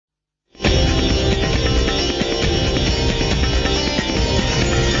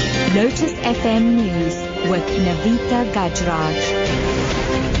Lotus FM News with Navita Gajraj.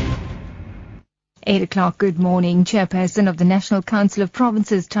 8 o'clock, good morning. Chairperson of the National Council of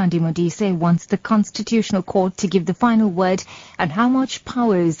Provinces, Thandi Modise, wants the Constitutional Court to give the final word on how much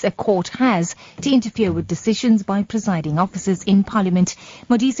powers a court has to interfere with decisions by presiding officers in Parliament.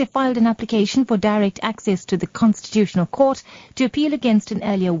 Modise filed an application for direct access to the Constitutional Court to appeal against an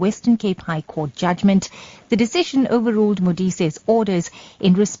earlier Western Cape High Court judgment. The decision overruled Modise's orders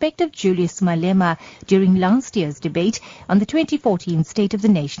in respect of Julius Malema during last year's debate on the 2014 State of the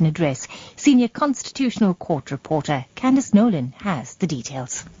Nation address. Senior Constitutional Court reporter Candice Nolan has the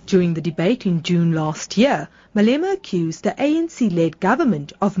details. During the debate in June last year, Malema accused the ANC-led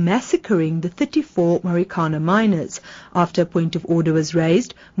government of massacring the 34 Marikana miners. After a point of order was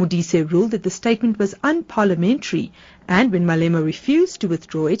raised, Modise ruled that the statement was unparliamentary, and when Malema refused to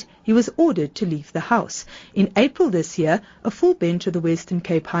withdraw it, he was ordered to leave the House. In April this year, a full bench of the Western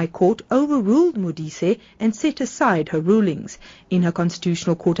Cape High Court overruled Modise and set aside her rulings. In her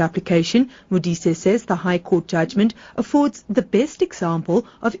Constitutional Court application, Modise says the High Court judgment affords the best example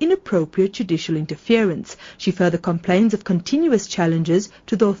of inappropriate judicial interference. She further complains of continuous challenges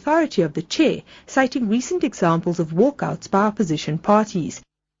to the authority of the chair, citing recent examples of walkouts by opposition parties.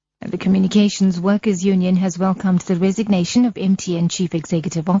 The Communications Workers Union has welcomed the resignation of MTN Chief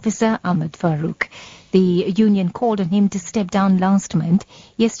Executive Officer Ahmed Farouk. The union called on him to step down last month.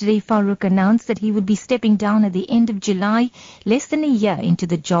 Yesterday, Farouk announced that he would be stepping down at the end of July, less than a year into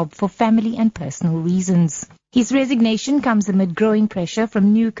the job for family and personal reasons. His resignation comes amid growing pressure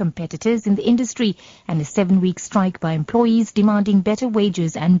from new competitors in the industry and a 7-week strike by employees demanding better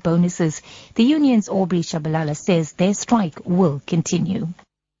wages and bonuses. The union's Aubrey Shabalala says their strike will continue.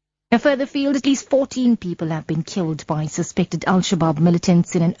 A further field, at least 14 people have been killed by suspected Al-Shabaab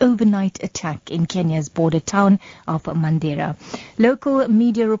militants in an overnight attack in Kenya's border town of Mandera. Local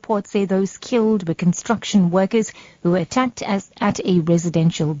media reports say those killed were construction workers who were attacked at a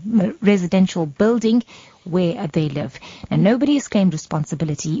residential building where they live. And nobody has claimed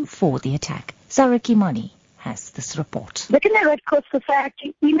responsibility for the attack. Sarah Kimani has this report. The Kenya Red Cross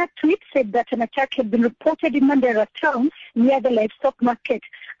Society in a tweet said that an attack had been reported in Mandera town near the livestock market.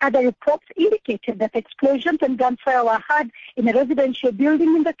 Other reports indicated that explosions and gunfire were heard in a residential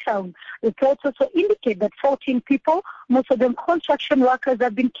building in the town. Reports also indicate that 14 people, most of them construction workers,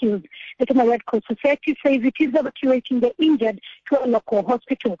 have been killed. The Kenya Red Cross Society says it is evacuating the injured to a local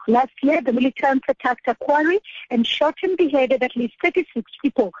hospital. Last year, the militants attacked a quarry and shot and beheaded at least 36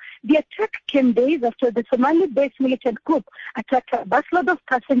 people. The attack came days after the Somali-based militant group attacked a busload of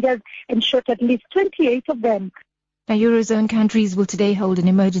passengers and shot at least 28 of them. Now, Eurozone countries will today hold an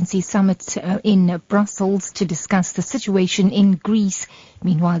emergency summit in Brussels to discuss the situation in Greece.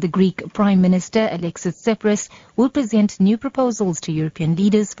 Meanwhile, the Greek Prime Minister Alexis Tsipras will present new proposals to European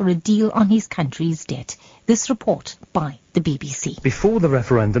leaders for a deal on his country's debt. This report by the BBC. Before the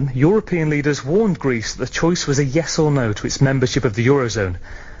referendum, European leaders warned Greece that the choice was a yes or no to its membership of the Eurozone.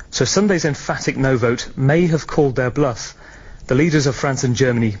 So Sunday's emphatic no vote may have called their bluff. The leaders of France and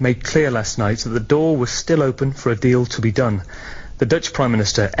Germany made clear last night that the door was still open for a deal to be done. The Dutch Prime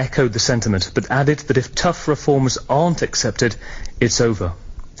Minister echoed the sentiment, but added that if tough reforms aren't accepted, it's over.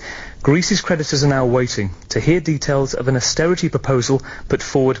 Greece's creditors are now waiting to hear details of an austerity proposal put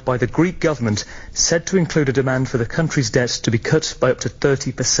forward by the Greek government, said to include a demand for the country's debt to be cut by up to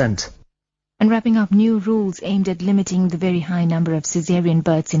 30%. And wrapping up, new rules aimed at limiting the very high number of caesarean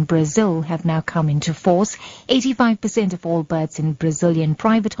births in Brazil have now come into force. 85% of all births in Brazilian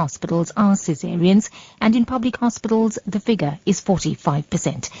private hospitals are caesareans, and in public hospitals the figure is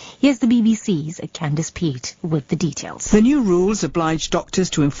 45%. Here's the BBC's Candice Pete with the details. The new rules oblige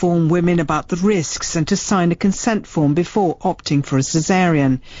doctors to inform women about the risks and to sign a consent form before opting for a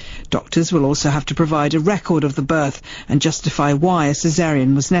caesarean. Doctors will also have to provide a record of the birth and justify why a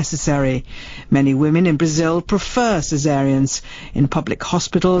caesarean was necessary. Many women in Brazil prefer caesareans. In public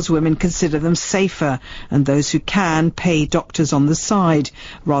hospitals, women consider them safer, and those who can pay doctors on the side,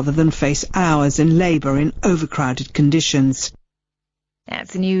 rather than face hours in labour in overcrowded conditions.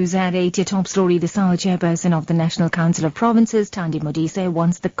 That's the news at 8. Your top story this hour. Chairperson of the National Council of Provinces, Thandi Modise,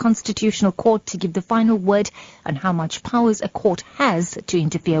 wants the Constitutional Court to give the final word on how much powers a court has to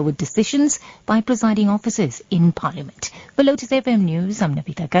interfere with decisions by presiding officers in Parliament. For Lotus FM News, I'm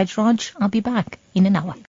Navita Gajraj. I'll be back in an hour.